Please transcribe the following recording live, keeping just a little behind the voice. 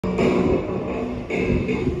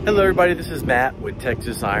Hello everybody, this is Matt with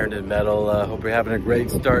Texas Iron and Metal. Hope you're having a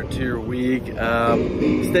great start to your week.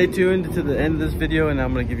 Stay tuned to the end of this video and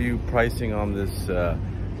I'm going to give you pricing on this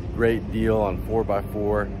great deal on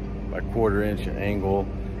 4x4 by 1/4 inch angle.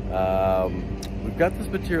 We've got this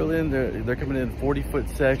material in, they're coming in 40-foot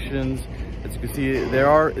sections. As you can see,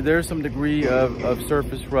 there's some degree of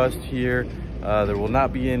surface rust here. There will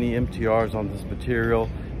not be any MTRs on this material,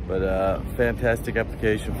 but fantastic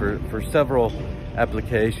application for several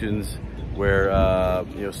applications where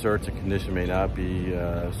certs and condition may not be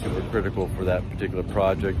super critical for that particular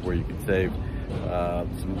project, where you can save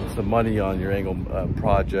some money on your angle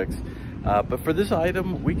projects. But for this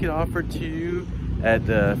item, we can offer to you at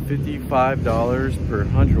 $55 per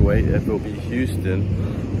hundredweight FOB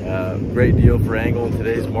Houston. Great deal for angle in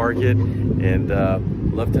today's market, and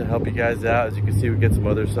love to help you guys out. As you can see, we get some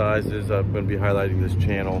other sizes. I'm going to be highlighting this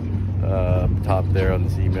channel top there on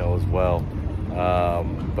this email as well.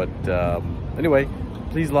 Anyway,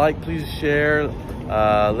 please like, please share,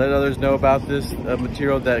 let others know about this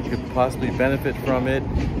material that could possibly benefit from it,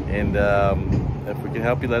 and if we can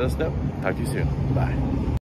help you, let us know. Talk to you soon. Bye.